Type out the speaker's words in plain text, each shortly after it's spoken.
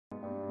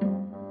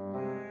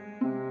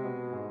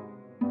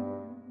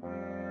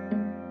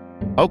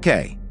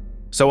Okay,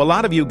 so a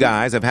lot of you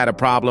guys have had a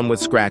problem with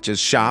Scratch's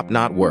shop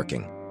not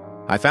working.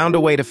 I found a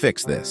way to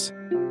fix this.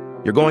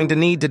 You're going to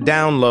need to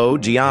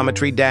download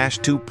Geometry Dash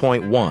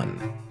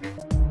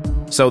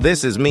 2.1. So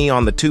this is me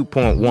on the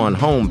 2.1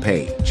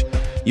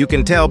 homepage. You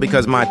can tell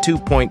because my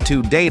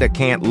 2.2 data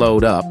can't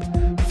load up.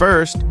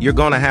 First, you're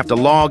going to have to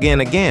log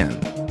in again.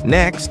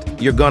 Next,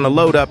 you're going to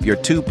load up your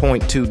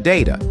 2.2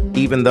 data,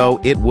 even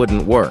though it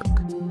wouldn't work.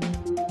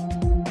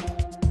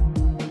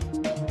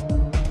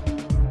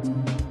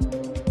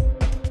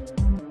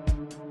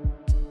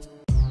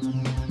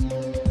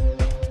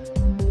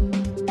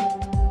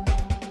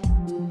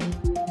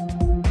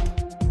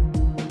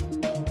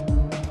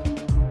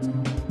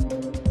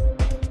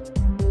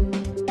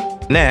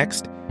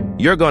 Next,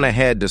 you're going to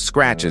head to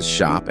Scratch's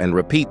shop and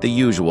repeat the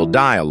usual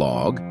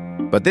dialogue,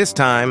 but this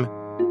time,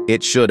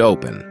 it should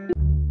open.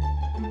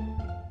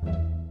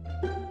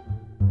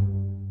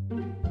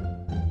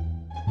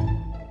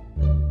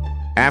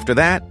 After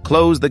that,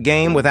 close the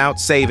game without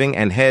saving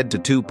and head to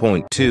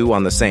 2.2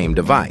 on the same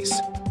device.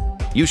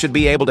 You should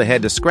be able to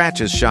head to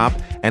Scratch's shop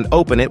and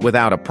open it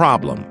without a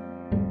problem.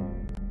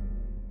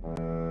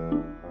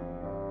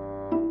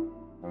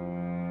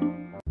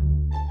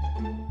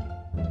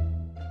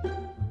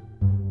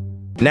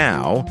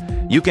 Now,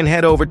 you can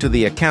head over to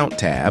the Account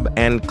tab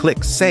and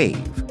click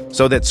Save,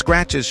 so that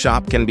Scratch's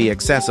shop can be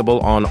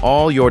accessible on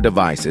all your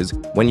devices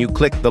when you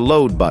click the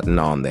Load button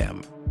on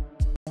them.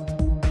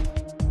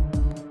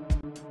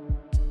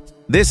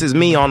 This is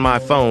me on my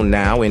phone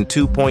now in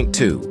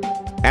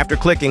 2.2. After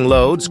clicking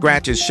Load,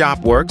 Scratch's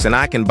shop works and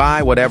I can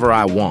buy whatever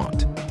I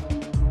want.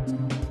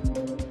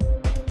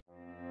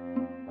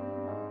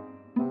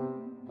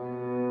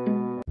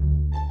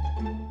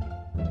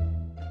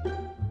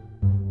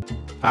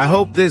 I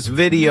hope this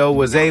video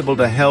was able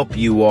to help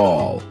you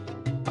all.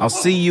 I'll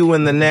see you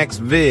in the next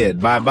vid.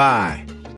 Bye-bye.